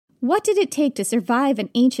What did it take to survive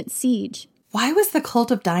an ancient siege? Why was the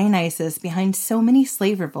cult of Dionysus behind so many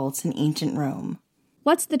slave revolts in ancient Rome?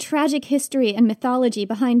 What's the tragic history and mythology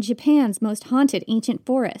behind Japan's most haunted ancient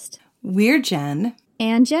forest? We're Jen.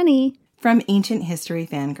 And Jenny. From Ancient History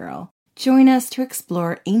Fangirl. Join us to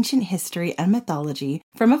explore ancient history and mythology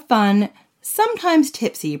from a fun, sometimes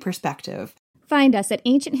tipsy perspective. Find us at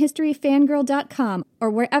ancienthistoryfangirl.com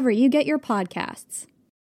or wherever you get your podcasts.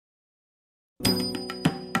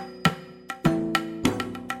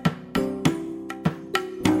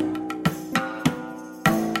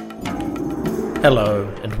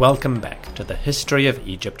 Hello, and welcome back to the History of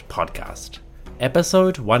Egypt podcast.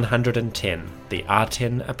 Episode 110, The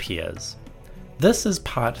Aten Appears. This is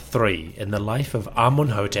part 3 in the life of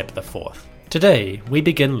Amunhotep IV. Today, we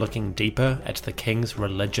begin looking deeper at the king's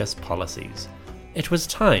religious policies. It was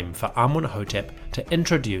time for Amunhotep to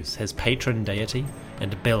introduce his patron deity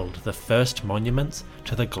and build the first monuments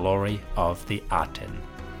to the glory of the Aten.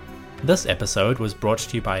 This episode was brought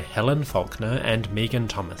to you by Helen Faulkner and Megan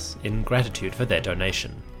Thomas in gratitude for their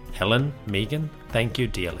donation. Helen, Megan, thank you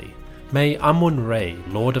dearly. May Amun-Re,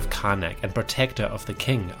 Lord of Karnak and protector of the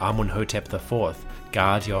king Amunhotep IV,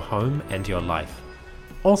 guard your home and your life.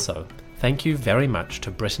 Also, thank you very much to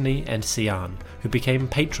Brittany and Sian, who became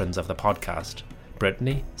patrons of the podcast.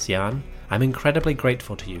 Brittany, Sian, I'm incredibly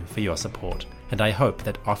grateful to you for your support, and I hope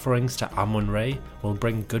that offerings to Amun-Re will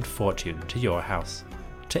bring good fortune to your house.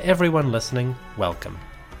 To everyone listening, welcome.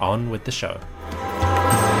 On with the show.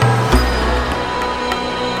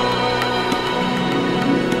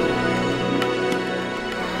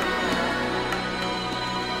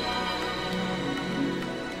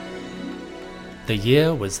 The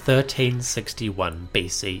year was 1361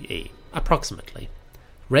 BCE, approximately.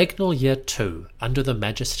 Regnal Year 2, under the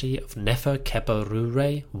majesty of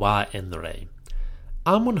Nefer-Khepera Wa-Enre.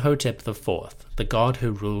 Amunhotep IV, the god who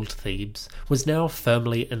ruled Thebes, was now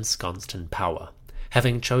firmly ensconced in power.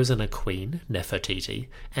 Having chosen a queen, Nefertiti,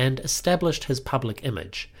 and established his public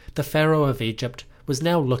image, the pharaoh of Egypt was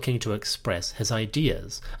now looking to express his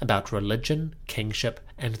ideas about religion, kingship,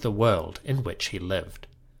 and the world in which he lived.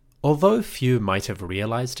 Although few might have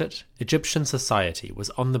realized it, Egyptian society was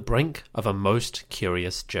on the brink of a most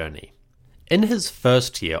curious journey. In his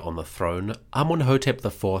first year on the throne, Amunhotep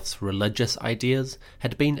IV's religious ideas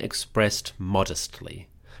had been expressed modestly.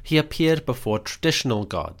 He appeared before traditional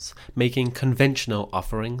gods, making conventional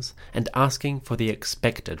offerings and asking for the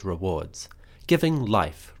expected rewards, giving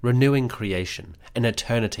life, renewing creation, an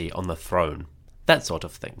eternity on the throne, that sort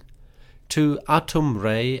of thing. To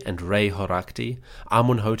Atum-Re and Re-Horakti,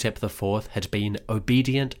 Amunhotep IV had been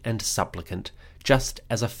obedient and supplicant, just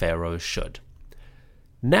as a pharaoh should.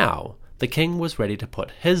 Now, the king was ready to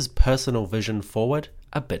put his personal vision forward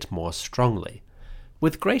a bit more strongly.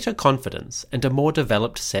 With greater confidence and a more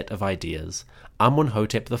developed set of ideas,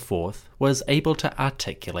 Amunhotep IV was able to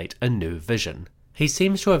articulate a new vision. He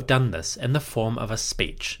seems to have done this in the form of a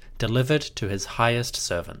speech delivered to his highest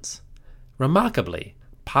servants. Remarkably,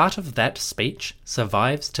 part of that speech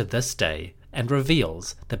survives to this day and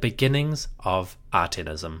reveals the beginnings of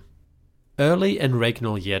Atenism. Early in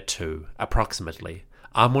Regnal Year 2, approximately,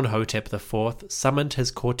 Amunhotep IV summoned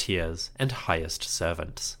his courtiers and highest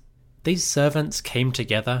servants. These servants came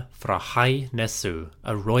together for a high nesu,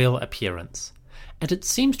 a royal appearance, and it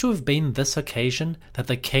seems to have been this occasion that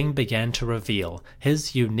the king began to reveal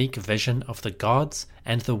his unique vision of the gods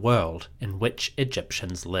and the world in which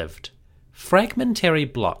Egyptians lived. Fragmentary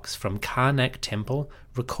blocks from Karnak Temple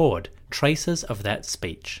record traces of that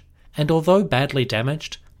speech, and although badly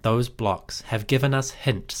damaged, those blocks have given us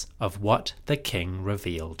hints of what the king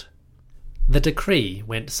revealed. The decree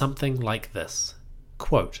went something like this,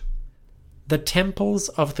 quote, "The temples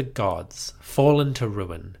of the gods fall into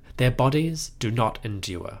ruin, their bodies do not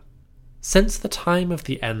endure. Since the time of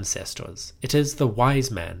the ancestors, it is the wise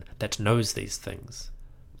man that knows these things.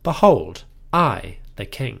 Behold, I, the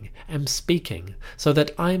king, am speaking so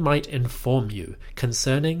that I might inform you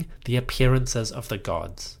concerning the appearances of the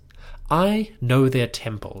gods. I know their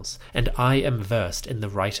temples, and I am versed in the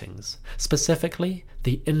writings, specifically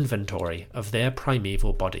the inventory of their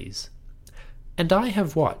primeval bodies. And I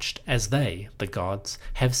have watched as they, the gods,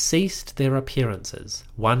 have ceased their appearances,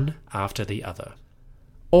 one after the other.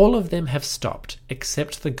 All of them have stopped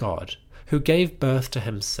except the god, who gave birth to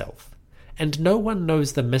himself, and no one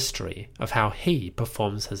knows the mystery of how he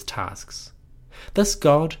performs his tasks. This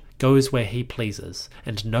god goes where he pleases,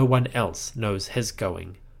 and no one else knows his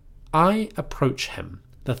going. I approach him,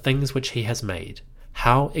 the things which he has made,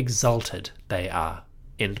 how exalted they are."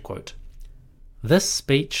 End quote. This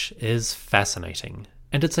speech is fascinating.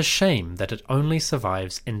 and it's a shame that it only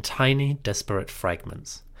survives in tiny, disparate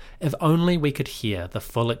fragments. If only we could hear the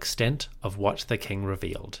full extent of what the king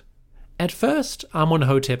revealed. At first,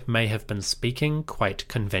 Amenhotep may have been speaking quite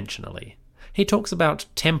conventionally. He talks about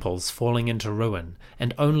temples falling into ruin,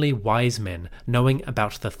 and only wise men knowing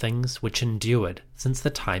about the things which endured since the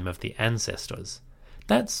time of the ancestors.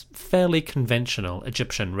 That's fairly conventional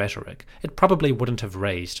Egyptian rhetoric. It probably wouldn't have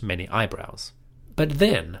raised many eyebrows. But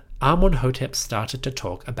then, Amenhotep started to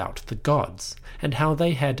talk about the gods, and how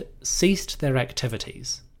they had ceased their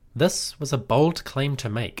activities. This was a bold claim to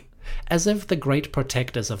make, as if the great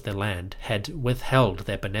protectors of the land had withheld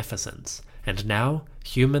their beneficence, and now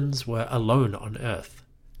humans were alone on earth.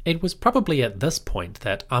 It was probably at this point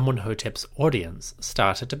that Amenhotep's audience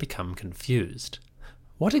started to become confused.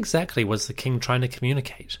 What exactly was the king trying to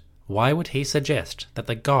communicate? Why would he suggest that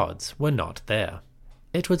the gods were not there?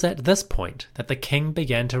 It was at this point that the king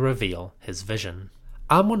began to reveal his vision.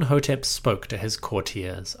 Amenhotep spoke to his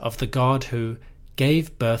courtiers of the god who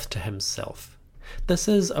gave birth to himself. This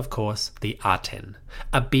is, of course, the Aten,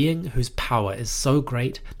 a being whose power is so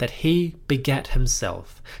great that he begat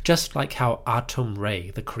himself, just like how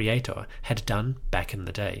Atum-Re, the creator, had done back in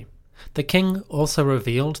the day. The king also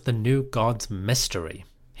revealed the new god's mystery.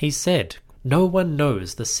 He said, "No one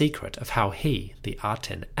knows the secret of how he, the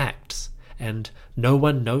Aten, acts, and no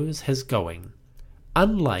one knows his going."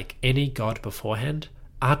 Unlike any god beforehand,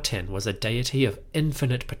 Aten was a deity of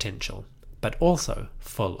infinite potential, but also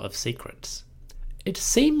full of secrets. It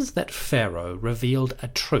seems that Pharaoh revealed a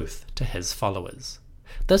truth to his followers.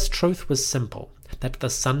 This truth was simple, that the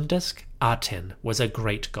sun disk, Aten, was a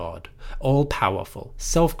great god, all-powerful,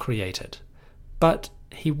 self-created. But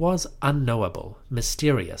he was unknowable,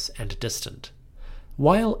 mysterious, and distant.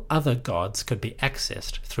 While other gods could be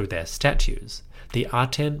accessed through their statues, the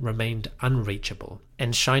Aten remained unreachable,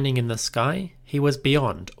 and shining in the sky, he was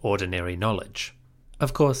beyond ordinary knowledge.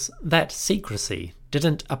 Of course, that secrecy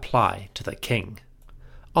didn't apply to the king.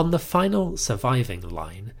 On the final surviving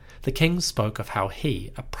line, the king spoke of how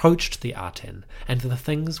he approached the Aten and the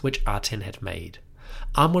things which Aten had made.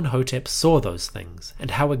 Amenhotep saw those things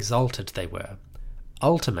and how exalted they were.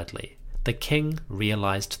 Ultimately, the king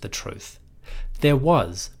realized the truth. There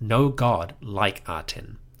was no god like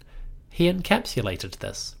Aten. He encapsulated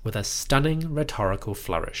this with a stunning rhetorical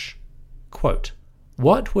flourish. Quote,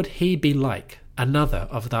 "What would he be like, another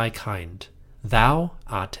of thy kind? Thou,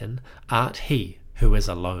 Aten, art he who is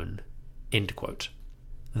alone." End quote.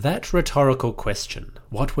 That rhetorical question,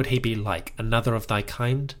 what would he be like, another of thy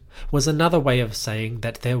kind, was another way of saying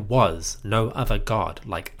that there was no other god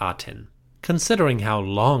like Aten. Considering how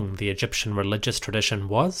long the Egyptian religious tradition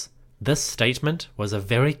was, this statement was a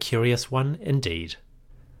very curious one indeed.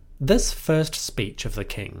 This first speech of the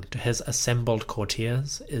king to his assembled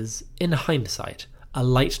courtiers is, in hindsight, a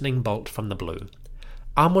lightning bolt from the blue.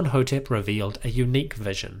 Amenhotep revealed a unique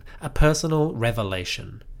vision, a personal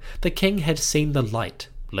revelation. The king had seen the light,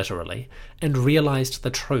 literally, and realized the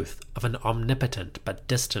truth of an omnipotent but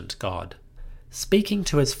distant god. Speaking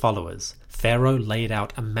to his followers, Pharaoh laid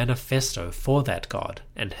out a manifesto for that god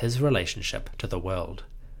and his relationship to the world.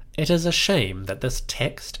 It is a shame that this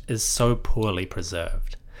text is so poorly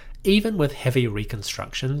preserved. Even with heavy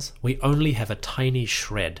reconstructions, we only have a tiny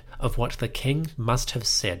shred of what the king must have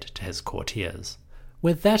said to his courtiers.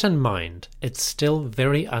 With that in mind, it's still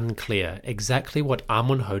very unclear exactly what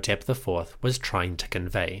Amenhotep IV was trying to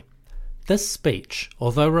convey. This speech,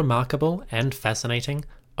 although remarkable and fascinating,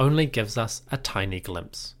 only gives us a tiny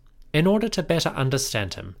glimpse. In order to better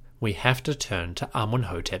understand him, we have to turn to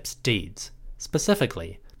Amenhotep's deeds,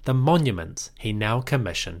 specifically the monuments he now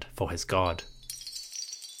commissioned for his god.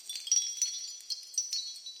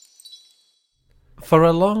 For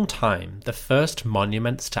a long time, the first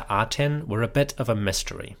monuments to Aten were a bit of a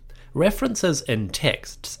mystery. References in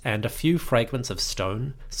texts and a few fragments of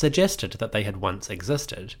stone suggested that they had once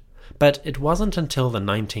existed, but it wasn't until the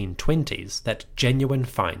 1920s that genuine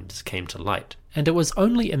finds came to light, and it was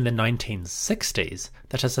only in the 1960s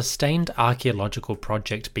that a sustained archaeological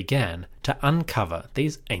project began to uncover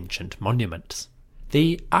these ancient monuments.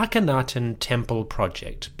 The Akhenaten Temple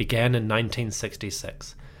project began in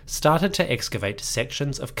 1966, started to excavate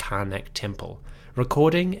sections of Karnak Temple,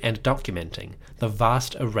 recording and documenting the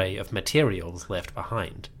vast array of materials left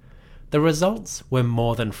behind. The results were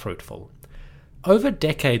more than fruitful. Over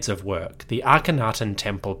decades of work, the Akhenaten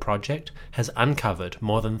Temple project has uncovered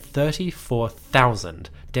more than 34,000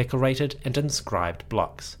 decorated and inscribed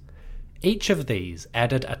blocks. Each of these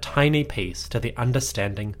added a tiny piece to the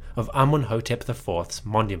understanding of Amenhotep IV's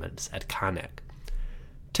monuments at Karnak.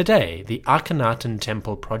 Today, the Akhenaten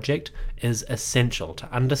Temple project is essential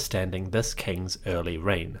to understanding this king's early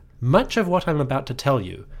reign. Much of what I'm about to tell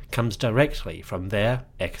you comes directly from their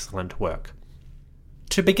excellent work.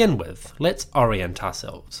 To begin with, let's orient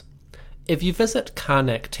ourselves. If you visit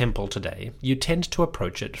Karnak Temple today, you tend to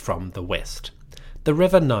approach it from the west. The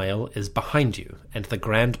River Nile is behind you, and the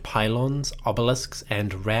grand pylons, obelisks,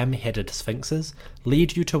 and ram-headed sphinxes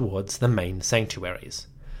lead you towards the main sanctuaries.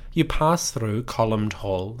 You pass through columned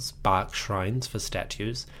halls, bark shrines for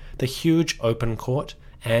statues, the huge open court,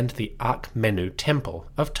 and the Akhmenu Temple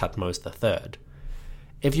of Thutmose III.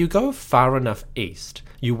 If you go far enough east,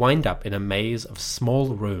 you wind up in a maze of small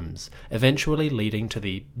rooms, eventually leading to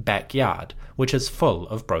the backyard, which is full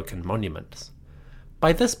of broken monuments.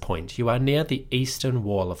 By this point, you are near the eastern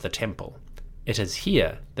wall of the temple. It is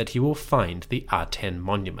here that you will find the Aten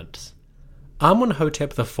monuments.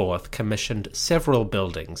 Amunhotep IV commissioned several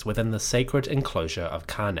buildings within the sacred enclosure of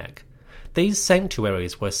Karnak. These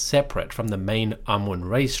sanctuaries were separate from the main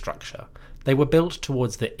Amun-Re structure. They were built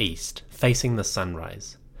towards the east, facing the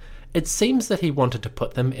sunrise. It seems that he wanted to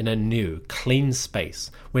put them in a new, clean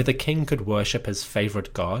space where the king could worship his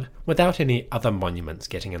favorite god without any other monuments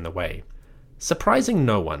getting in the way. Surprising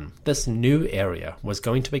no one, this new area was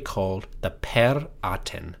going to be called the Per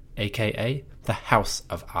Aten, aka the House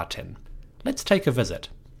of Aten. Let's take a visit.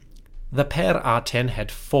 The Per Aten had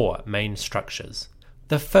 4 main structures.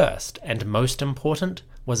 The first and most important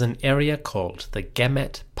was an area called the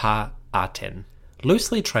Gemet Pa Aten.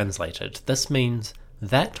 Loosely translated, this means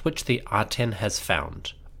that which the Aten has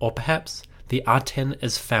found, or perhaps the Aten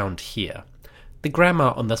is found here. The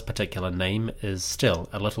grammar on this particular name is still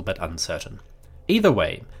a little bit uncertain. Either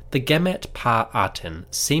way, the Gemet Pa Aten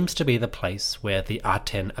seems to be the place where the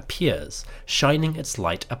Aten appears, shining its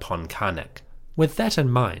light upon Karnak. With that in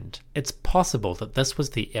mind, it's possible that this was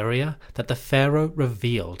the area that the pharaoh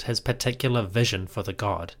revealed his particular vision for the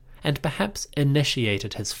god, and perhaps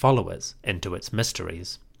initiated his followers into its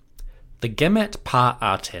mysteries. The Gemet Pa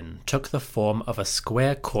Aten took the form of a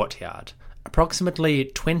square courtyard, approximately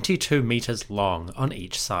 22 meters long on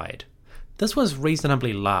each side. This was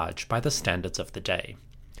reasonably large by the standards of the day.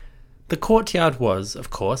 The courtyard was, of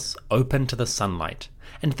course, open to the sunlight,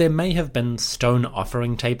 and there may have been stone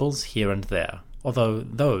offering tables here and there, although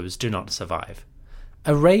those do not survive.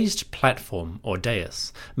 A raised platform or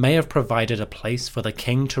dais may have provided a place for the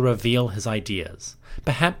king to reveal his ideas,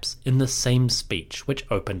 perhaps in the same speech which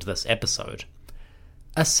opened this episode.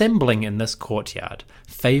 Assembling in this courtyard,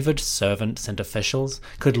 favoured servants and officials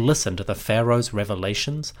could listen to the pharaoh's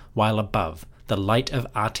revelations, while above, the light of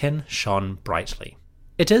Aten shone brightly.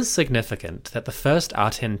 It is significant that the first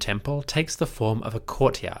Aten temple takes the form of a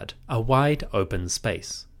courtyard, a wide open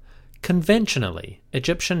space. Conventionally,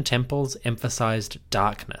 Egyptian temples emphasized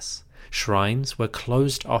darkness. Shrines were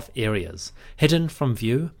closed-off areas, hidden from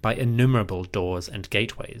view by innumerable doors and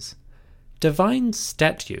gateways. Divine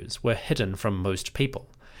statues were hidden from most people,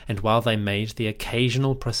 and while they made the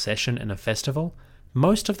occasional procession in a festival,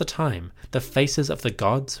 most of the time the faces of the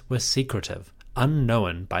gods were secretive,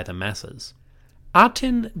 unknown by the masses.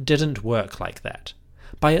 Aten didn't work like that.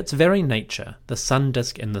 By its very nature, the sun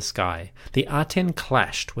disk in the sky, the Aten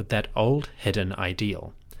clashed with that old hidden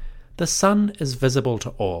ideal. The sun is visible to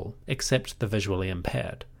all, except the visually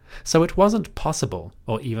impaired, so it wasn't possible,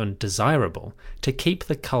 or even desirable, to keep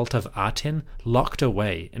the cult of Aten locked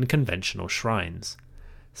away in conventional shrines.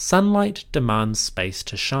 Sunlight demands space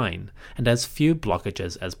to shine, and as few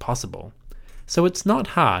blockages as possible. So it's not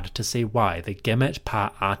hard to see why the Gemet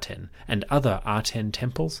Pa Aten and other Aten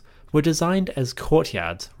temples were designed as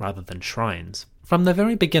courtyards rather than shrines. From the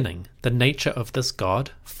very beginning, the nature of this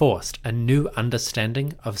god forced a new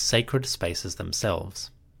understanding of sacred spaces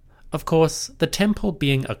themselves. Of course, the temple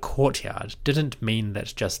being a courtyard didn't mean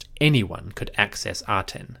that just anyone could access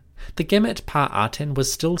Aten. The Gemet Pa Aten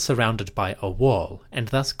was still surrounded by a wall and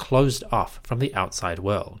thus closed off from the outside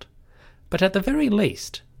world. But at the very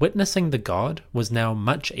least, witnessing the god was now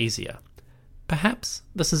much easier. Perhaps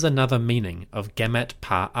this is another meaning of Gemet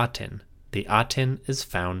Pa Aten. The Aten is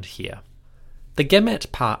found here. The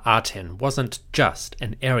Gemet Pa Aten wasn't just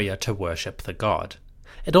an area to worship the god.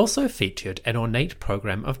 It also featured an ornate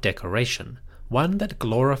program of decoration, one that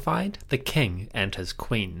glorified the king and his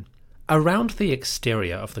queen. Around the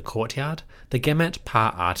exterior of the courtyard, the Gemet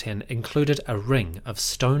Pa Aten included a ring of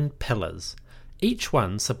stone pillars, each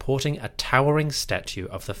one supporting a towering statue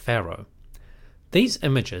of the pharaoh. These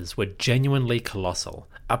images were genuinely colossal,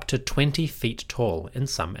 up to 20 feet tall in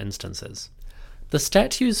some instances. The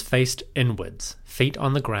statues faced inwards, feet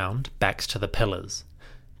on the ground, backs to the pillars.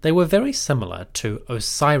 They were very similar to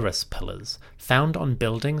Osiris pillars found on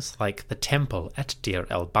buildings like the temple at Deir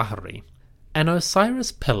el-Bahari. An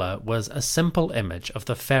Osiris pillar was a simple image of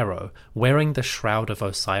the pharaoh wearing the shroud of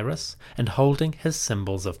Osiris and holding his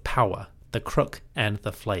symbols of power, the crook and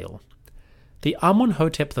the flail. The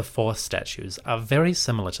Amun-hotep IV statues are very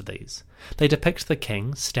similar to these. They depict the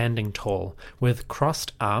king standing tall, with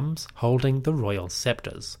crossed arms holding the royal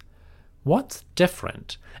scepters. What's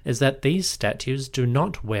different is that these statues do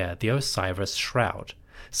not wear the Osiris shroud,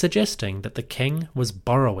 suggesting that the king was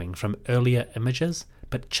borrowing from earlier images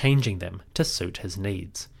but changing them to suit his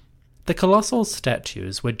needs. The colossal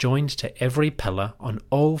statues were joined to every pillar on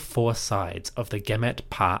all four sides of the Gemet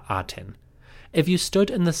Pa Aten. If you stood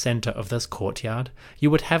in the center of this courtyard,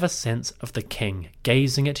 you would have a sense of the king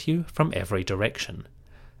gazing at you from every direction.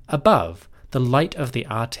 Above, the light of the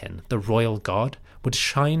Aten, the royal god, would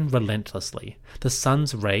shine relentlessly, the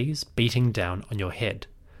sun's rays beating down on your head.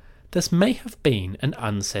 This may have been an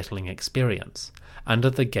unsettling experience. Under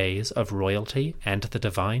the gaze of royalty and the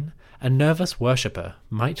divine, a nervous worshipper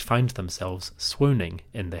might find themselves swooning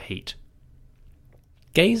in the heat.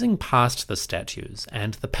 Gazing past the statues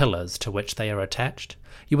and the pillars to which they are attached,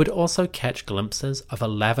 you would also catch glimpses of a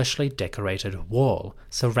lavishly decorated wall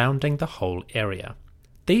surrounding the whole area.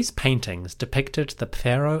 These paintings depicted the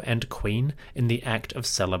pharaoh and queen in the act of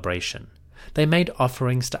celebration. They made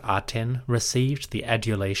offerings to Aten, received the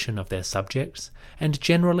adulation of their subjects, and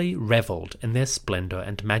generally revelled in their splendour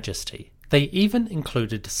and majesty. They even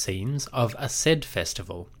included scenes of a Sed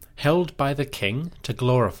festival, held by the king to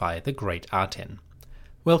glorify the great Aten.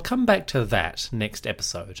 We'll come back to that next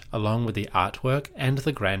episode, along with the artwork and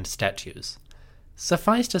the grand statues.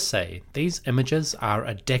 Suffice to say, these images are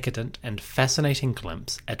a decadent and fascinating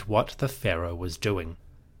glimpse at what the pharaoh was doing.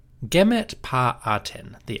 Gemet Pa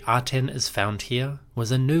Aten, the Aten is found here,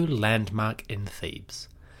 was a new landmark in Thebes.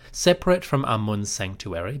 Separate from Amun's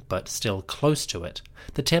sanctuary, but still close to it,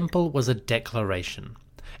 the temple was a declaration.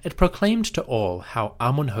 It proclaimed to all how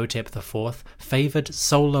Amun-hotep IV favoured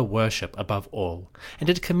solar worship above all, and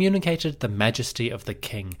it communicated the majesty of the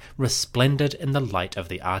king resplendent in the light of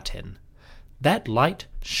the Aten. That light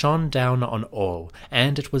shone down on all,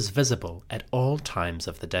 and it was visible at all times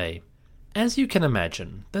of the day. As you can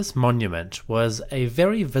imagine, this monument was a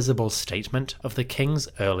very visible statement of the king's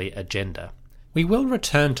early agenda. We will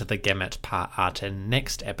return to the Gemet Pa Aten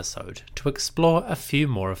next episode to explore a few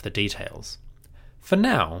more of the details. For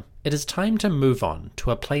now, it is time to move on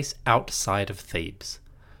to a place outside of Thebes.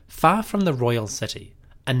 Far from the royal city,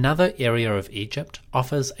 another area of Egypt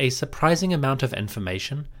offers a surprising amount of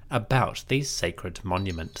information about these sacred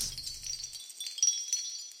monuments.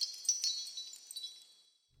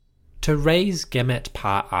 To raise Gemet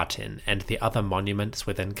Pa Aten and the other monuments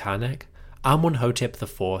within Karnak, Amun-hotep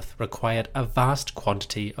IV required a vast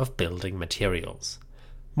quantity of building materials.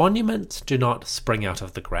 Monuments do not spring out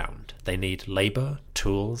of the ground. They need labour,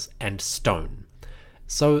 tools, and stone.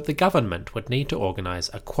 So the government would need to organise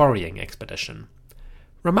a quarrying expedition.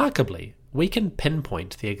 Remarkably, we can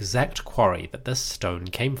pinpoint the exact quarry that this stone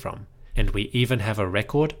came from, and we even have a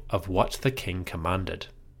record of what the king commanded.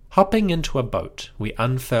 Hopping into a boat, we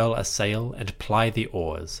unfurl a sail and ply the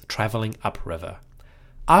oars, travelling upriver.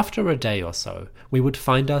 After a day or so, we would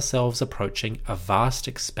find ourselves approaching a vast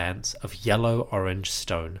expanse of yellow-orange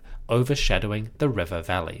stone overshadowing the river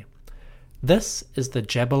valley. This is the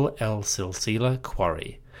Jebel el-Silsila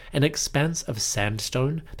quarry, an expanse of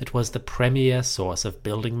sandstone that was the premier source of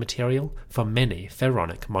building material for many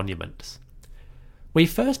pharaonic monuments. We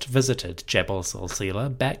first visited Jebel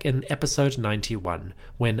Silsila back in episode 91,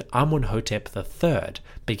 when Amun-hotep III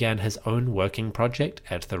began his own working project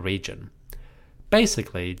at the region.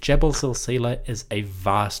 Basically, Jebel Silsila is a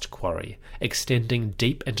vast quarry, extending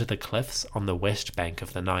deep into the cliffs on the west bank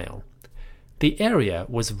of the Nile. The area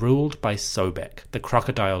was ruled by Sobek, the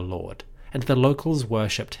crocodile lord, and the locals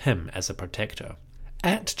worshipped him as a protector.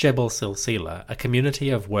 At Jebel Silsila, a community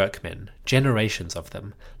of workmen, generations of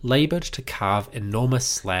them, laboured to carve enormous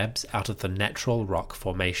slabs out of the natural rock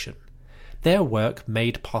formation. Their work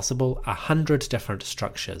made possible 100 different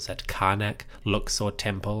structures at Karnak, Luxor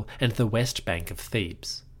Temple, and the west bank of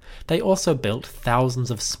Thebes. They also built thousands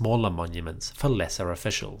of smaller monuments for lesser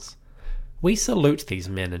officials. We salute these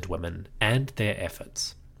men and women and their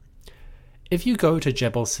efforts. If you go to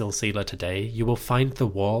Jebel Silsila today, you will find the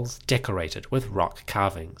walls decorated with rock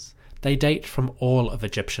carvings. They date from all of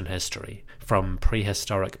Egyptian history, from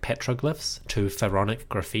prehistoric petroglyphs to pharaonic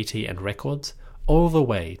graffiti and records, all the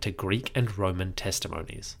way to Greek and Roman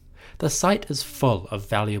testimonies. The site is full of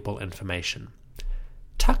valuable information.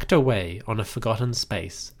 Tucked away on a forgotten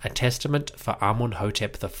space, a testament for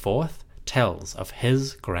Amun-hotep IV tells of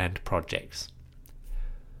his grand projects.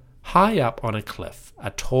 High up on a cliff, a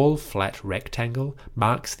tall flat rectangle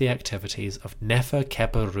marks the activities of Nefer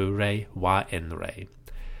Keperure wa Enre.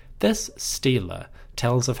 This stela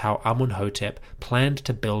tells of how Amunhotep planned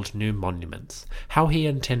to build new monuments, how he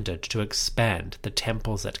intended to expand the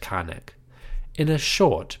temples at Karnak. In a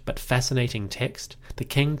short but fascinating text, the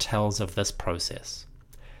king tells of this process.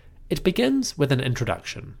 It begins with an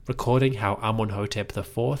introduction, recording how Amunhotep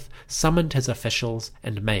IV summoned his officials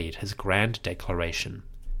and made his grand declaration.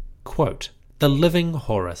 Quote, "The living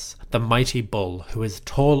Horus, the mighty bull who is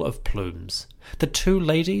tall of plumes, the two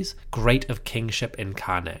ladies great of kingship in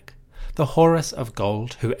Karnak, the Horus of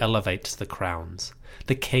gold who elevates the crowns,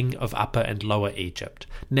 the king of Upper and Lower Egypt,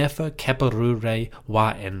 Nefer Keperure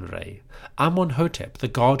wa Enre, Amunhotep, the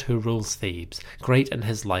god who rules Thebes, great in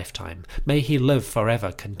his lifetime, may he live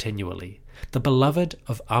forever continually, the beloved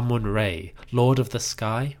of Amun-Re, lord of the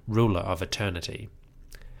sky, ruler of eternity."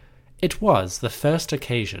 It was the first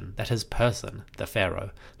occasion that his person, the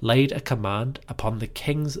pharaoh, laid a command upon the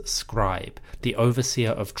king's scribe, the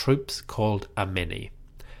overseer of troops called Ameni.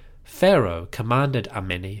 Pharaoh commanded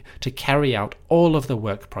Ameni to carry out all of the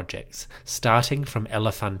work projects, starting from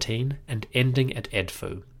Elephantine and ending at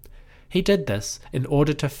Edfu. He did this in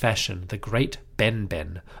order to fashion the great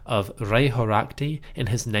Ben-Ben of Re-Horakti in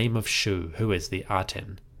his name of Shu, who is the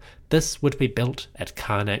Aten. This would be built at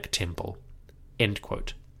Karnak Temple. End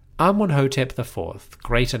quote. Amunhotep IV,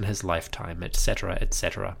 great in his lifetime, etc.,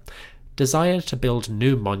 etc., desired to build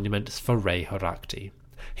new monuments for Re-Horakti.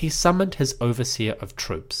 He summoned his overseer of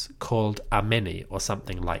troops, called Ameni or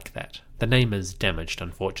something like that. The name is damaged,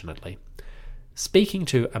 unfortunately. Speaking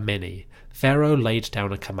to Ameni, Pharaoh laid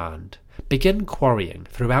down a command. Begin quarrying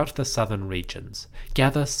throughout the southern regions.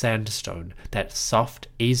 Gather sandstone, that soft,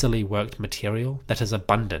 easily worked material that is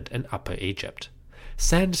abundant in Upper Egypt.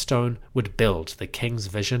 Sandstone would build the king's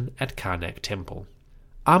vision at Karnak Temple.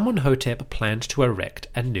 Amunhotep planned to erect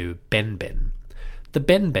a new Ben-Ben. The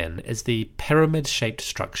Ben-Ben is the pyramid-shaped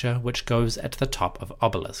structure which goes at the top of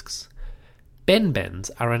obelisks. Ben-Bens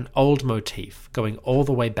are an old motif going all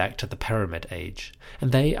the way back to the Pyramid Age,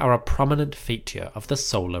 and they are a prominent feature of the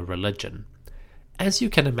solar religion. As you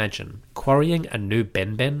can imagine, quarrying a new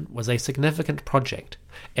Ben-Ben was a significant project.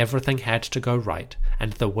 Everything had to go right,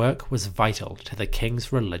 and the work was vital to the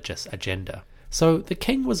king's religious agenda. So the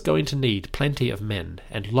king was going to need plenty of men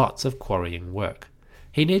and lots of quarrying work.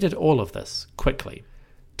 He needed all of this quickly.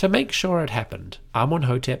 To make sure it happened,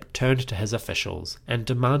 Amunhotep turned to his officials and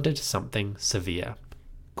demanded something severe.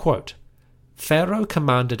 Quote, "Pharaoh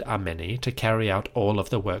commanded Ameni to carry out all of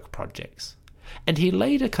the work projects, and he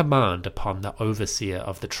laid a command upon the overseer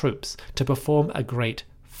of the troops to perform a great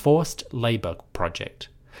forced labor project.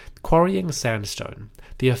 Quarrying sandstone,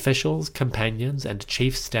 the officials, companions, and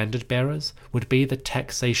chief standard-bearers would be the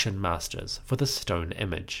taxation masters for the stone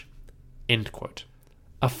image." End quote.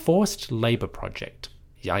 A forced labor project.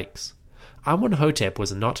 Yikes. Amunhotep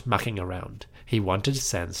was not mucking around. He wanted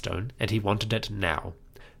sandstone, and he wanted it now.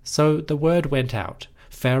 So the word went out.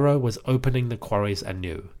 Pharaoh was opening the quarries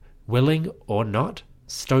anew. Willing or not,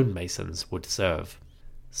 stonemasons would serve.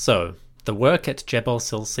 So, the work at Jebel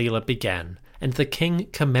Silsila began, and the king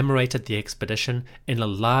commemorated the expedition in a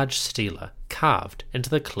large stela carved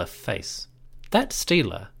into the cliff face. That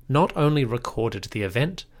stela not only recorded the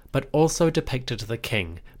event, but also depicted the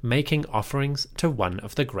king making offerings to one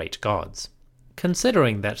of the great gods.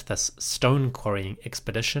 Considering that this stone quarrying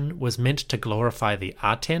expedition was meant to glorify the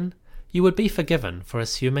Aten, you would be forgiven for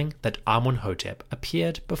assuming that Amunhotep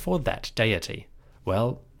appeared before that deity.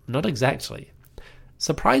 Well, not exactly.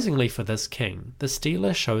 Surprisingly for this king, the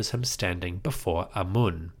stela shows him standing before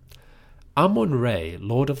Amun. Amun-Re,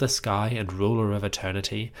 lord of the sky and ruler of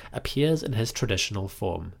eternity, appears in his traditional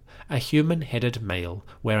form, a human-headed male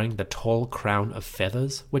wearing the tall crown of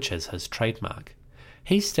feathers, which is his trademark.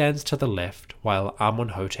 He stands to the left, while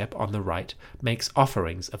Amunhotep on the right makes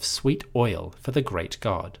offerings of sweet oil for the great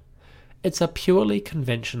god. It's a purely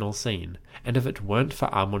conventional scene, and if it weren't for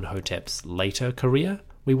Amunhotep's later career,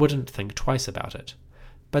 we wouldn't think twice about it.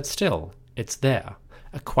 But still, it's there,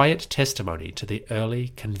 a quiet testimony to the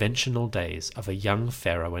early, conventional days of a young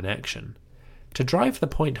pharaoh in action. To drive the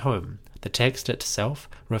point home, the text itself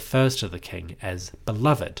refers to the king as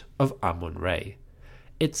beloved of Amun-Re.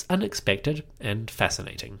 It's unexpected and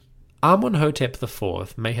fascinating. Amunhotep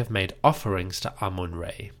IV may have made offerings to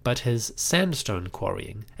Amun-Re, but his sandstone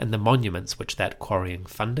quarrying and the monuments which that quarrying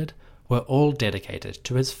funded were all dedicated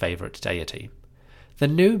to his favourite deity. The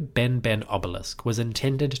new Ben-Ben obelisk was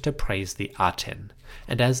intended to praise the Aten,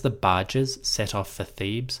 and as the barges set off for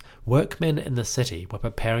Thebes, workmen in the city were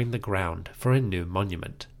preparing the ground for a new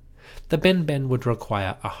monument. the Benben would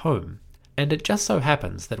require a home, and it just so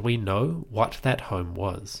happens that we know what that home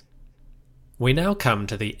was. We now come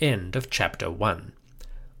to the end of Chapter 1.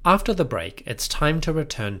 After the break, it's time to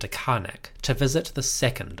return to Karnak to visit the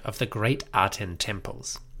second of the great Aten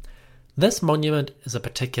temples. This monument is a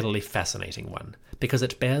particularly fascinating one because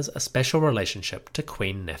it bears a special relationship to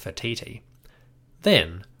Queen Nefertiti.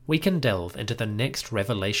 Then, we can delve into the next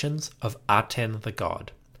revelations of Aten the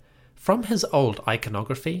god. From his old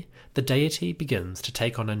iconography, the deity begins to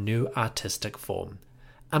take on a new artistic form,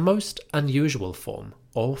 a most unusual form,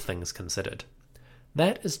 all things considered.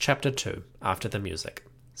 That is Chapter 2 after the music.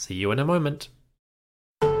 See you in a moment.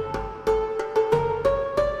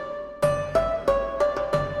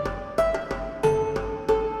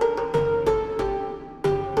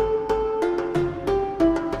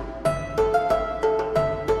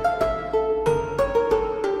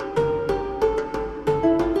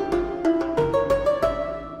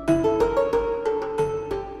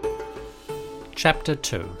 Chapter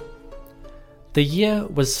 2. The year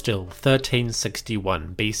was still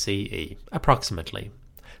 1361 BCE, approximately.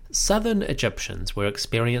 Southern Egyptians were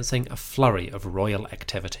experiencing a flurry of royal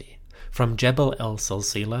activity. From Jebel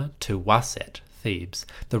el-Silsila to Waset, Thebes,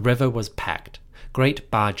 the river was packed. Great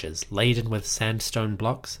barges laden with sandstone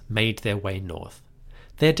blocks made their way north.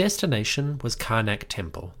 Their destination was Karnak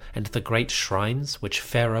Temple and the great shrines which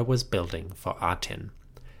Pharaoh was building for Aten.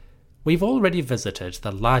 We've already visited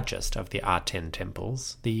the largest of the Aten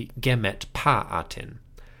temples, the Gemet Pa Aten.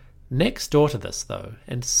 Next door to this, though,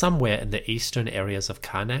 and somewhere in the eastern areas of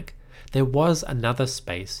Karnak, there was another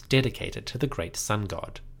space dedicated to the great sun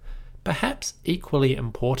god. Perhaps equally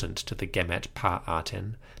important to the Gemet Pa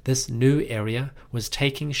Aten, this new area was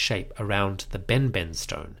taking shape around the Benben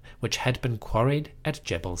stone, which had been quarried at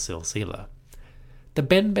Jebel Silsila. The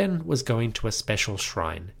Benben was going to a special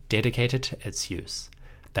shrine dedicated to its use.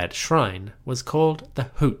 That shrine was called the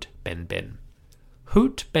Hut Benben.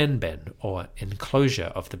 Hut Benben, or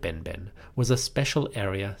enclosure of the Benben, was a special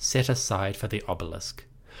area set aside for the obelisk.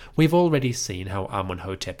 We've already seen how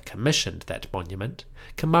Amenhotep commissioned that monument,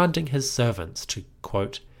 commanding his servants to,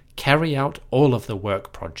 quote, carry out all of the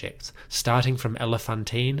work projects, starting from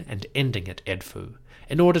Elephantine and ending at Edfu,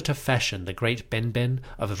 in order to fashion the great Benben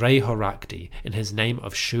of Re-Horakti in his name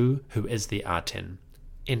of Shu, who is the Aten.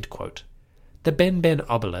 End quote. The Benben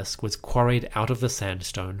obelisk was quarried out of the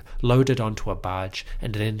sandstone, loaded onto a barge,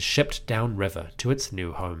 and then shipped downriver to its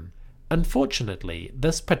new home. Unfortunately,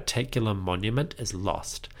 this particular monument is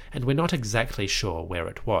lost, and we're not exactly sure where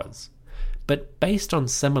it was. But based on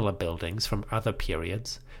similar buildings from other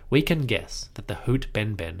periods, we can guess that the Hut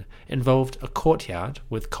Benben involved a courtyard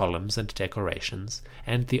with columns and decorations,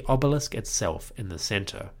 and the obelisk itself in the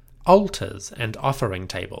center. Altars and offering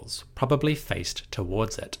tables probably faced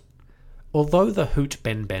towards it. Although the Hut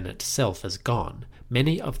Benben itself is gone,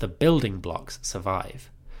 many of the building blocks survive.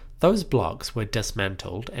 Those blocks were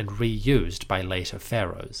dismantled and reused by later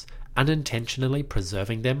pharaohs, unintentionally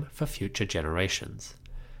preserving them for future generations.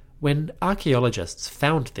 When archaeologists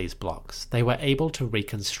found these blocks, they were able to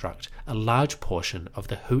reconstruct a large portion of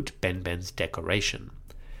the Hut Benben's decoration.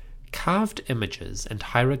 Carved images and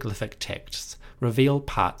hieroglyphic texts reveal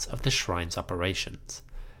parts of the shrine's operations.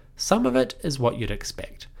 Some of it is what you'd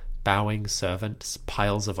expect: bowing servants,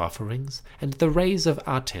 piles of offerings, and the rays of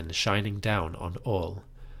Aten shining down on all.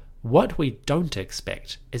 What we don't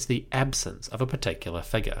expect is the absence of a particular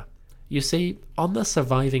figure. You see, on the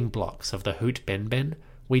surviving blocks of the Hut Benben,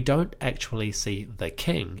 we don't actually see the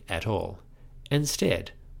king at all.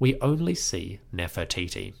 Instead, we only see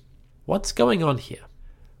Nefertiti. What's going on here?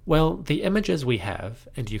 Well, the images we have,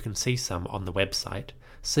 and you can see some on the website,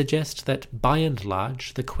 suggest that by and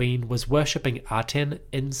large the queen was worshipping Aten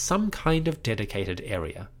in some kind of dedicated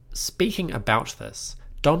area. Speaking about this,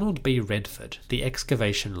 Donald B. Redford, the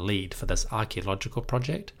excavation lead for this archaeological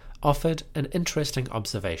project, offered an interesting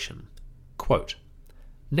observation. Quote,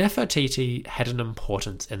 Nefertiti had an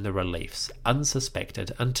importance in the reliefs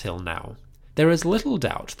unsuspected until now. There is little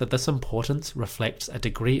doubt that this importance reflects a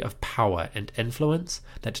degree of power and influence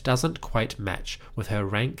that doesn't quite match with her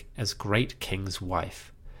rank as great king's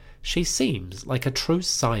wife. She seems like a true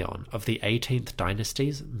scion of the 18th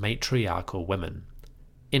dynasty's matriarchal women.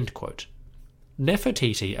 End quote.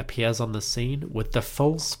 Nefertiti appears on the scene with the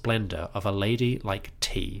full splendor of a lady like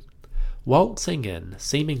tea. Waltzing in,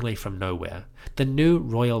 seemingly from nowhere, the new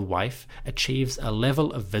royal wife achieves a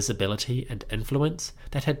level of visibility and influence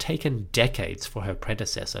that had taken decades for her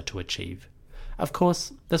predecessor to achieve. Of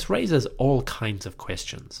course, this raises all kinds of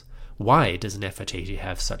questions. Why does Nefertiti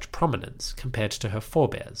have such prominence compared to her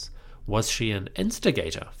forebears? Was she an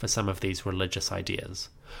instigator for some of these religious ideas?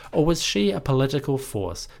 Or was she a political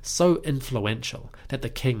force so influential that the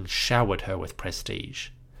king showered her with prestige?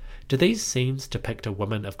 Do these scenes depict a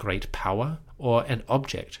woman of great power, or an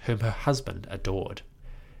object whom her husband adored?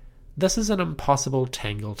 This is an impossible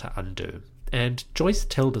tangle to undo, and Joyce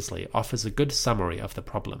Tildesley offers a good summary of the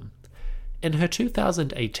problem. In her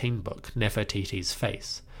 2018 book, Nefertiti's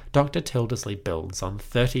Face, Dr. Tildesley builds on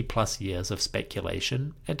 30-plus years of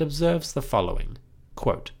speculation and observes the following,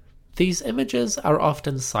 quote, "These images are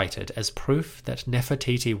often cited as proof that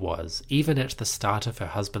Nefertiti was, even at the start of her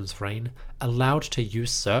husband's reign, allowed to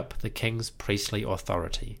usurp the king's priestly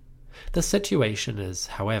authority. The situation is,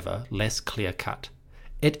 however, less clear-cut.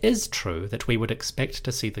 It is true that we would expect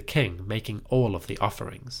to see the king making all of the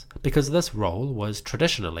offerings, because this role was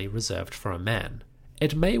traditionally reserved for a man.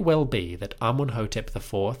 It may well be that Amenhotep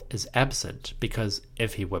IV is absent because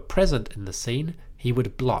if he were present in the scene, he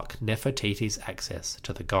would block Nefertiti's access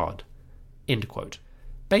to the god." End quote.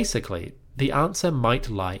 Basically, the answer might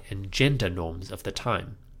lie in gender norms of the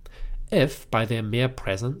time. If, by their mere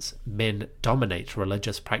presence, men dominate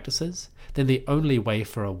religious practices, then the only way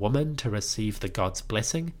for a woman to receive the god's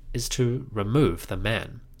blessing is to remove the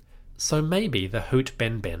man. So maybe the Hoot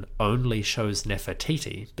Benben only shows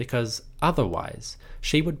Nefertiti because otherwise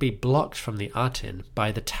she would be blocked from the Aten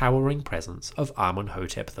by the towering presence of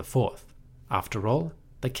Amenhotep IV. After all,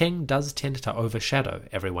 the king does tend to overshadow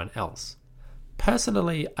everyone else.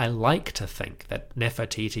 Personally, I like to think that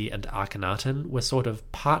Nefertiti and Akhenaten were sort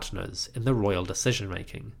of partners in the royal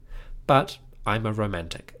decision-making. But I'm a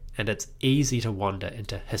romantic, and it's easy to wander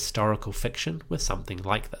into historical fiction with something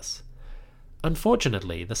like this.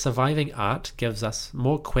 Unfortunately, the surviving art gives us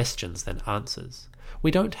more questions than answers.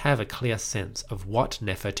 We don't have a clear sense of what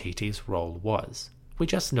Nefertiti's role was. We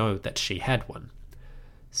just know that she had one.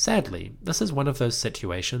 Sadly, this is one of those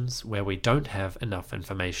situations where we don't have enough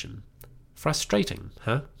information. Frustrating,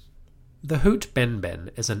 huh? The Hoot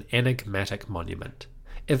Benben is an enigmatic monument.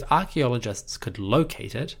 If archaeologists could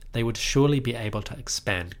locate it, they would surely be able to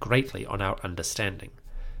expand greatly on our understanding.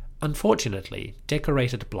 Unfortunately,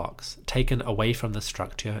 decorated blocks taken away from the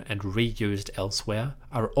structure and reused elsewhere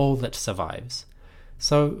are all that survives.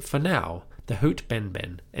 So, for now, the Hoot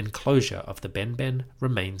Benben enclosure of the Benben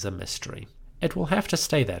remains a mystery. It will have to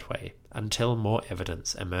stay that way until more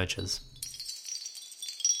evidence emerges.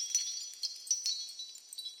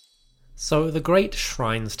 So the great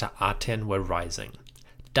shrines to Aten were rising.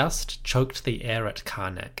 Dust choked the air at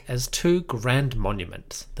Karnak as two grand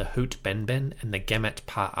monuments, the Hoot Benben and the Gemet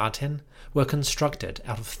Pa Aten, were constructed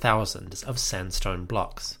out of thousands of sandstone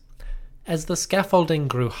blocks. As the scaffolding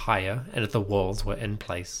grew higher and the walls were in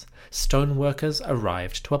place, stoneworkers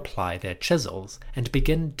arrived to apply their chisels and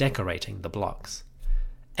begin decorating the blocks.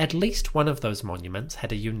 At least one of those monuments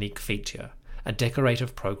had a unique feature, a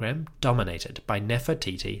decorative program dominated by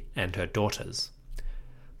Nefertiti and her daughters.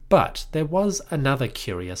 But there was another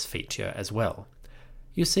curious feature as well.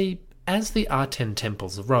 You see, as the Aten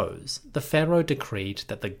temples rose, the pharaoh decreed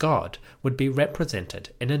that the god would be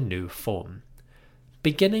represented in a new form.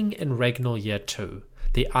 Beginning in regnal year 2,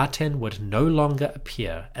 the Aten would no longer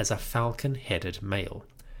appear as a falcon-headed male.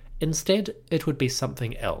 Instead, it would be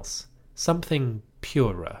something else, something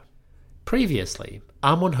purer. Previously,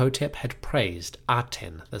 Amenhotep had praised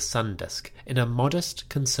Aten, the sun disk, in a modest,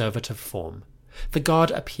 conservative form. The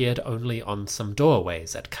god appeared only on some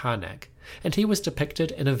doorways at Karnak, and he was depicted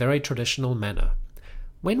in a very traditional manner.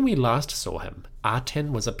 When we last saw him,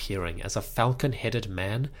 Aten was appearing as a falcon-headed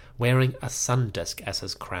man wearing a sun disk as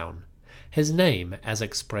his crown. His name, as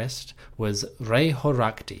expressed, was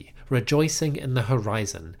Re-Horakti, rejoicing in the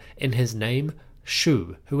horizon, in his name,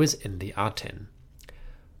 Shu, who is in the Aten.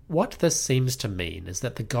 What this seems to mean is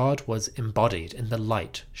that the god was embodied in the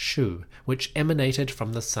light, Shu, which emanated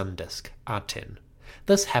from the sun disk, Aten.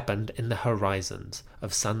 This happened in the horizons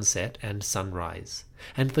of sunset and sunrise,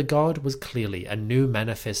 and the god was clearly a new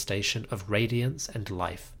manifestation of radiance and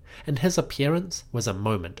life, and his appearance was a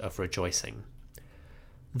moment of rejoicing.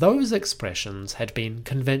 Those expressions had been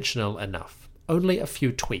conventional enough, only a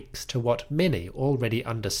few tweaks to what many already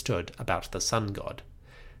understood about the sun god.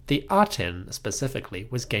 The Aten specifically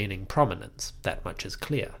was gaining prominence, that much is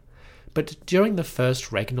clear. But during the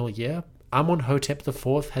first regnal year, Amenhotep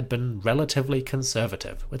IV had been relatively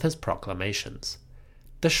conservative with his proclamations.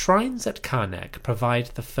 The shrines at Karnak provide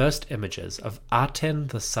the first images of Aten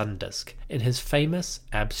the sun disk in his famous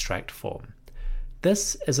abstract form.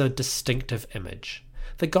 This is a distinctive image.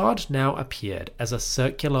 The god now appeared as a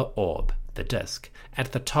circular orb, the disk,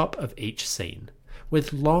 at the top of each scene,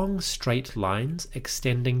 with long straight lines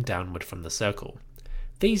extending downward from the circle.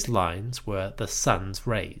 These lines were the sun's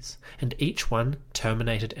rays, and each one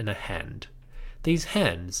terminated in a hand. These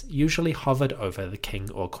hands usually hovered over the king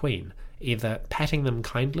or queen, either patting them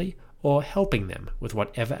kindly or helping them with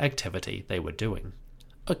whatever activity they were doing.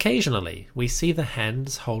 Occasionally, we see the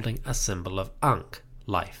hands holding a symbol of Ankh,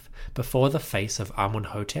 life, before the face of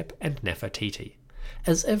Amunhotep and Nefertiti,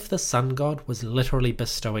 as if the sun god was literally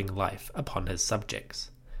bestowing life upon his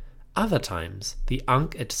subjects. Other times, the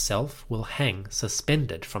Ankh itself will hang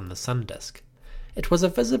suspended from the sun disk. It was a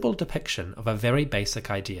visible depiction of a very basic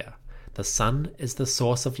idea. The sun is the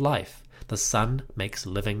source of life. The sun makes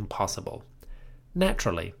living possible.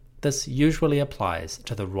 Naturally, this usually applies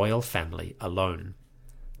to the royal family alone.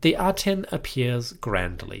 The Aten appears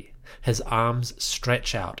grandly. His arms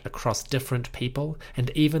stretch out across different people, and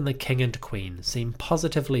even the king and queen seem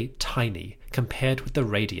positively tiny compared with the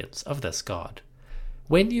radiance of this god.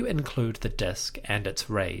 When you include the disk and its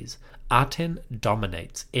rays, Aten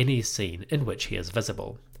dominates any scene in which he is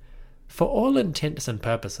visible. For all intents and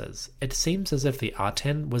purposes, it seems as if the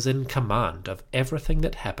Aten was in command of everything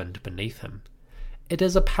that happened beneath him. It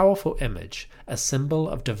is a powerful image, a symbol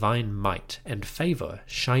of divine might and favor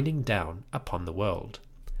shining down upon the world.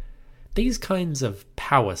 These kinds of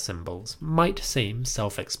power symbols might seem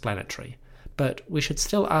self-explanatory, but we should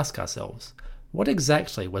still ask ourselves, what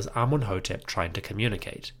exactly was Amunhotep trying to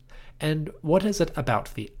communicate? And what is it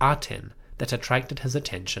about the Aten that attracted his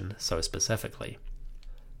attention so specifically?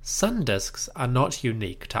 Sun disks are not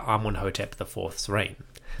unique to Amunhotep IV's reign.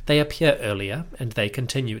 They appear earlier, and they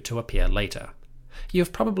continue to appear later.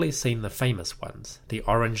 You've probably seen the famous ones, the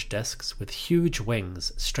orange disks with huge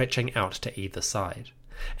wings stretching out to either side.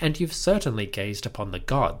 And you've certainly gazed upon the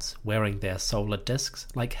gods wearing their solar disks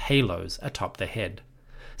like halos atop the head.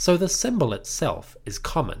 So the symbol itself is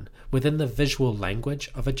common within the visual language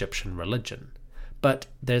of Egyptian religion. But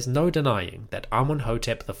there's no denying that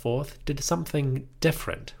Amunhotep IV did something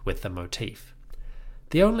different with the motif.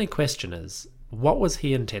 The only question is, what was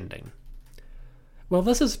he intending? Well,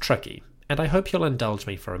 this is tricky, and I hope you'll indulge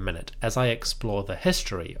me for a minute as I explore the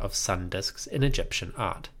history of sun disks in Egyptian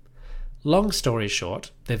art. Long story short,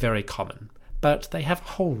 they're very common, but they have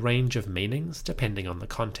a whole range of meanings depending on the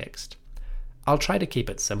context. I'll try to keep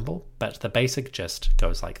it simple, but the basic gist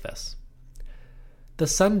goes like this. The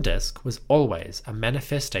sun disk was always a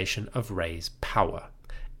manifestation of Re's power.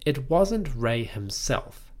 It wasn't Re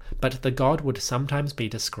himself, but the god would sometimes be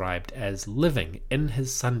described as living in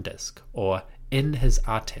his sun disk or in his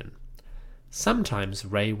Aten. Sometimes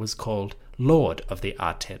Re was called Lord of the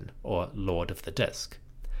Aten or Lord of the Disk.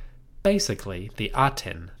 Basically, the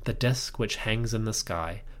Aten, the disk which hangs in the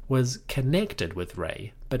sky, was connected with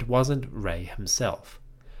Re, but wasn't Re himself.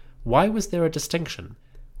 Why was there a distinction?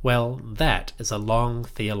 Well, that is a long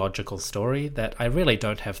theological story that I really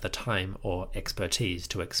don't have the time or expertise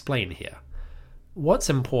to explain here. What's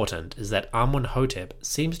important is that Amunhotep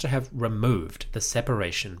seems to have removed the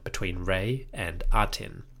separation between Re and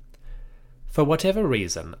Aten. For whatever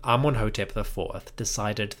reason, Amunhotep IV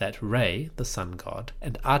decided that Re, the sun god,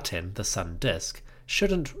 and Aten, the sun disk,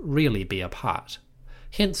 shouldn't really be apart.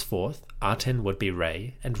 Henceforth, Aten would be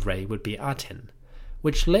Re, and Re would be Aten,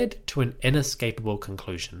 which led to an inescapable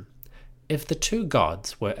conclusion. If the two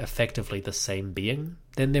gods were effectively the same being,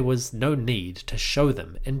 then there was no need to show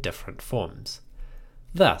them in different forms.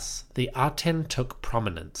 Thus, the Aten took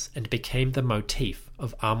prominence and became the motif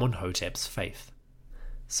of Amunhotep's faith.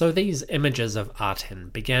 So these images of Aten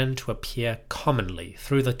began to appear commonly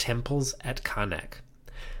through the temples at Karnak.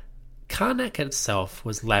 Karnak itself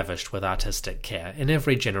was lavished with artistic care in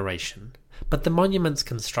every generation, but the monuments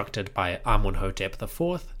constructed by Amunhotep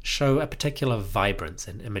IV show a particular vibrance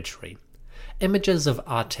in imagery. Images of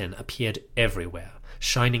Aten appeared everywhere,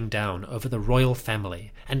 shining down over the royal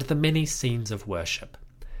family and the many scenes of worship.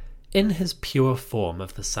 In his pure form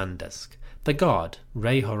of the sun disk, the god,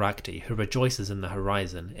 Re-Horakti, who rejoices in the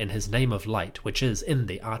horizon in his name of light, which is in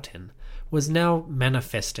the Aten, was now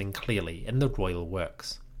manifesting clearly in the royal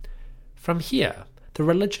works. From here, the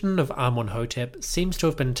religion of Amunhotep seems to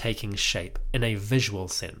have been taking shape in a visual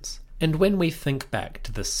sense, and when we think back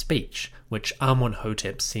to the speech which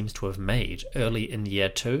Amunhotep seems to have made early in year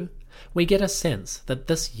 2, we get a sense that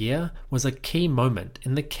this year was a key moment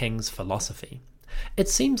in the king's philosophy. It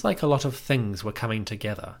seems like a lot of things were coming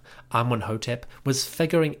together. Amunhotep was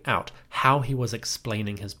figuring out how he was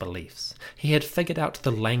explaining his beliefs. He had figured out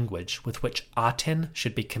the language with which Aten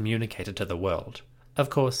should be communicated to the world. Of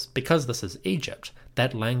course, because this is Egypt,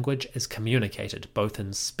 that language is communicated both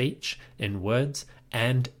in speech, in words,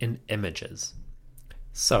 and in images.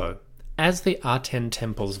 So, As the Aten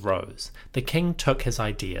temples rose, the king took his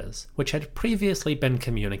ideas, which had previously been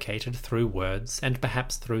communicated through words and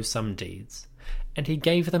perhaps through some deeds, and he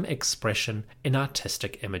gave them expression in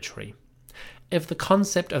artistic imagery. If the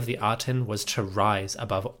concept of the Aten was to rise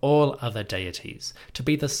above all other deities, to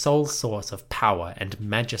be the sole source of power and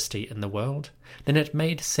majesty in the world, then it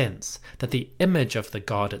made sense that the image of the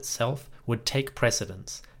god itself would take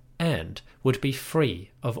precedence, and would be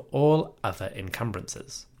free of all other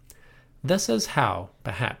encumbrances. This is how,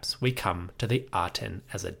 perhaps, we come to the Aten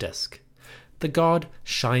as a disk. The god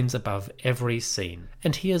shines above every scene,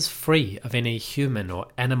 and he is free of any human or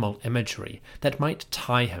animal imagery that might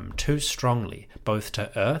tie him too strongly both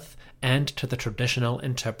to earth and to the traditional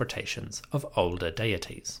interpretations of older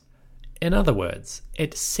deities. In other words,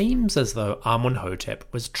 it seems as though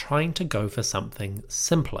Amun-hotep was trying to go for something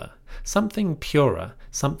simpler, something purer,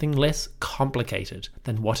 something less complicated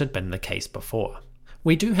than what had been the case before.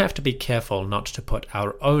 We do have to be careful not to put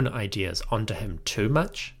our own ideas onto him too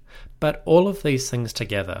much, but all of these things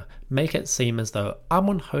together make it seem as though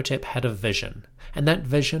Amun-hotep had a vision, and that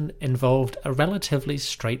vision involved a relatively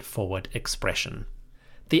straightforward expression.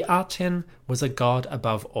 The Aten was a god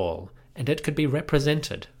above all, and it could be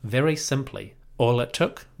represented very simply. All it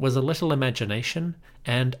took was a little imagination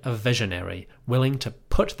and a visionary willing to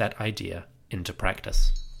put that idea into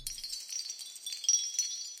practice.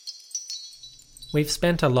 We've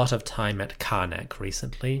spent a lot of time at Karnak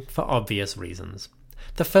recently, for obvious reasons.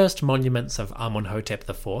 The first monuments of Amun-hotep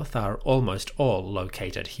IV are almost all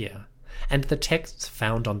located here, and the texts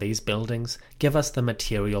found on these buildings give us the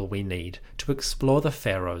material we need to explore the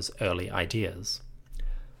pharaoh's early ideas.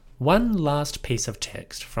 One last piece of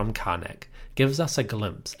text from Karnak gives us a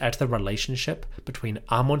glimpse at the relationship between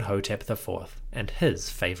Amun-hotep IV and his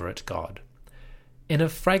favourite god. In a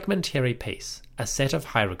fragmentary piece, a set of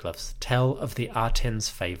hieroglyphs tell of the Aten's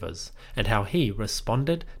favours and how he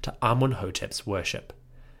responded to Amun-hotep's worship.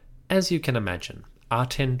 As you can imagine,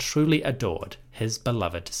 Aten truly adored his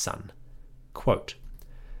beloved son. Quote,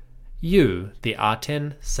 "You, the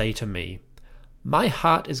Aten, say to me, 'My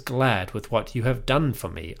heart is glad with what you have done for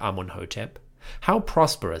me, Amun-hotep. How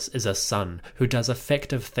prosperous is a son who does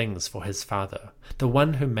effective things for his father, the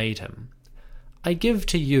one who made him. I give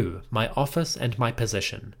to you my office and my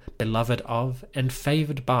position, beloved of and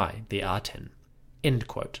favoured by the Aten.'" End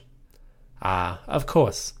quote. Ah, of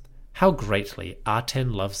course, how greatly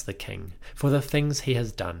Aten loves the king for the things he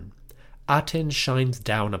has done. Aten shines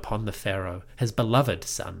down upon the pharaoh, his beloved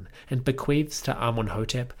son, and bequeaths to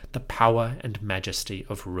Amun-hotep the power and majesty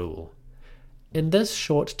of rule. In this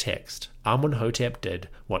short text, Amun-hotep did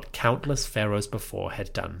what countless pharaohs before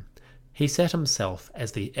had done. He set himself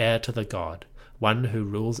as the heir to the god, one who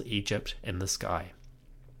rules Egypt in the sky.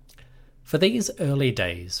 For these early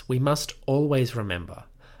days, we must always remember,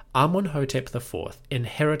 Amun-hotep IV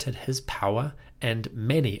inherited his power and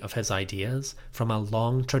many of his ideas from a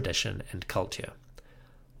long tradition and culture.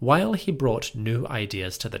 While he brought new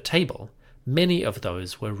ideas to the table, many of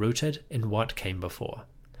those were rooted in what came before.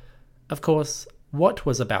 Of course, what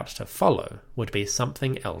was about to follow would be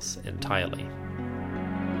something else entirely.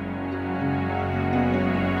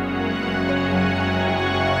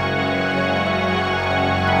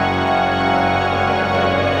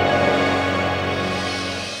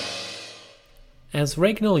 As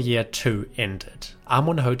regnal year 2 ended,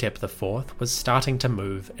 Amun-hotep IV was starting to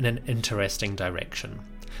move in an interesting direction.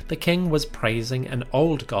 The king was praising an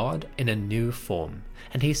old god in a new form,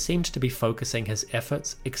 and he seemed to be focusing his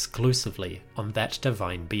efforts exclusively on that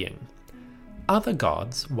divine being. Other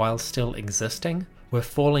gods, while still existing, were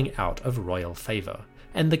falling out of royal favour,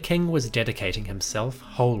 and the king was dedicating himself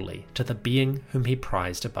wholly to the being whom he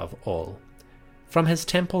prized above all. From his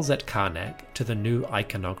temples at Karnak to the new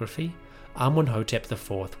iconography, Amun-hotep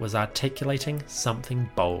IV was articulating something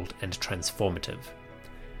bold and transformative.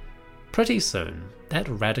 Pretty soon, that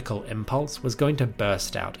radical impulse was going to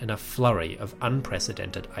burst out in a flurry of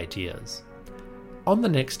unprecedented ideas. On the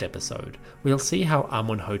next episode, we'll see how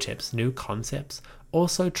Amun-hotep's new concepts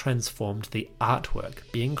also transformed the artwork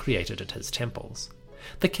being created at his temples.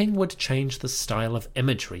 The king would change the style of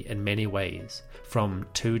imagery in many ways, from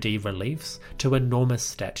 2D reliefs to enormous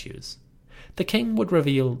statues. The king would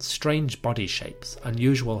reveal strange body shapes,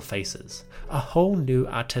 unusual faces. A whole new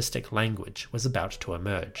artistic language was about to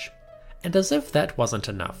emerge. And as if that wasn't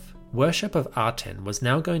enough, worship of Aten was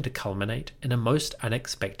now going to culminate in a most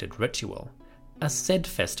unexpected ritual, a Sed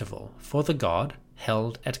festival for the god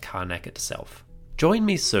held at Karnak itself. Join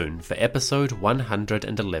me soon for episode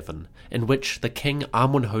 111, in which the king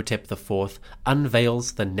Amun-hotep IV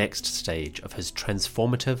unveils the next stage of his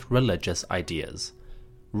transformative religious ideas.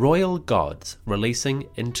 Royal Gods, releasing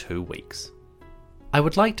in 2 weeks. I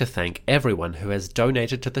would like to thank everyone who has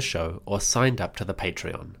donated to the show or signed up to the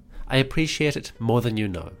Patreon. I appreciate it more than you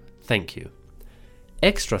know. Thank you.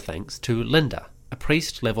 Extra thanks to Linda, a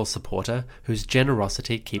priest-level supporter whose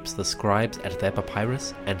generosity keeps the scribes at their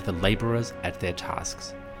papyrus and the labourers at their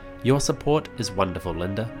tasks. Your support is wonderful,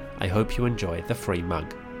 Linda. I hope you enjoy the free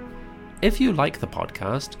mug. If you like the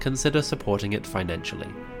podcast, consider supporting it financially.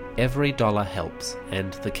 Every dollar helps,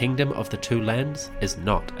 and the Kingdom of the Two Lands is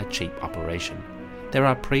not a cheap operation. There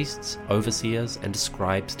are priests, overseers, and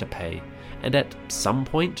scribes to pay, and at some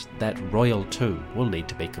point that royal too will need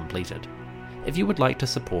to be completed. If you would like to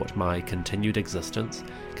support my continued existence,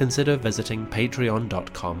 consider visiting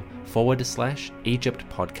patreon.com/Egypt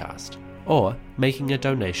podcast, or making a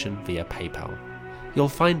donation via PayPal. You'll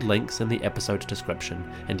find links in the episode description,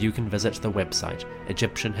 and you can visit the website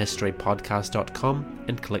EgyptianHistoryPodcast.com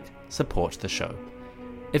and click Support the Show.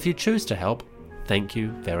 If you choose to help, thank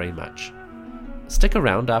you very much. Stick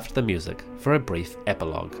around after the music for a brief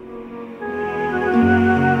epilogue.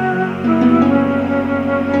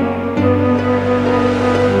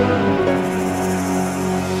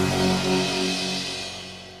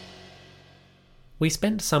 We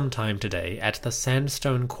spent some time today at the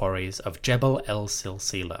sandstone quarries of Jebel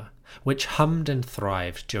el-Silsila, which hummed and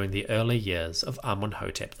thrived during the early years of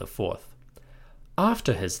Amenhotep IV.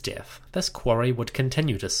 After his death, this quarry would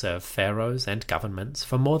continue to serve pharaohs and governments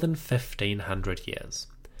for more than 1,500 years.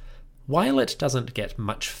 While it doesn't get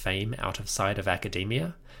much fame outside of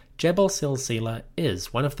academia, Jebel Silsila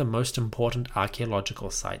is one of the most important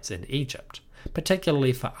archaeological sites in Egypt,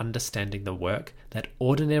 particularly for understanding the work that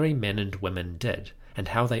ordinary men and women did and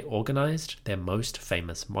how they organized their most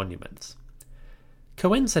famous monuments.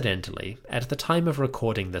 Coincidentally, at the time of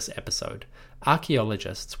recording this episode,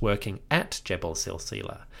 archaeologists working at Jebel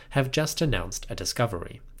Silsila have just announced a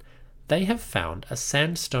discovery. They have found a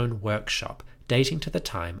sandstone workshop dating to the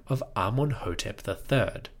time of Amenhotep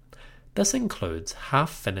III. This includes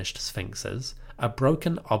half-finished sphinxes, a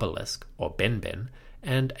broken obelisk, or benben,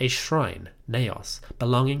 and a shrine, naos,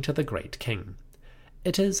 belonging to the great king.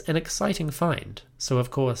 It is an exciting find, so of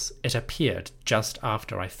course it appeared just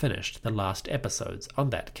after I finished the last episodes on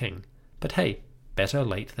that king. But hey, better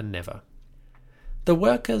late than never. The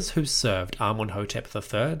workers who served Amenhotep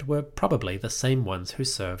III were probably the same ones who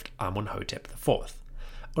served Amenhotep IV,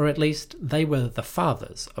 or at least they were the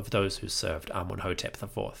fathers of those who served Amenhotep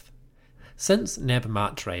IV. Since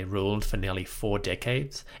Neb-Matre ruled for nearly 4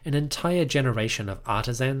 decades, an entire generation of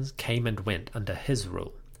artisans came and went under his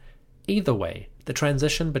rule. Either way, the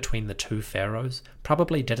transition between the two pharaohs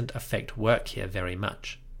probably didn't affect work here very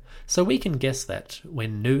much. So we can guess that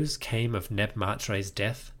when news came of Neb-Matre's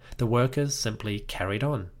death, the workers simply carried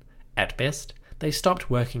on. At best, they stopped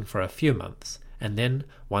working for a few months, and then,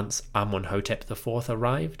 once Amenhotep IV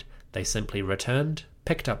arrived, they simply returned,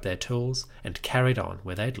 picked up their tools, and carried on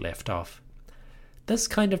where they'd left off. This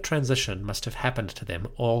kind of transition must have happened to them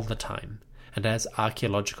all the time, and as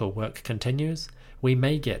archaeological work continues, we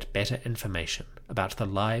may get better information about the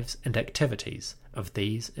lives and activities of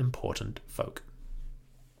these important folk.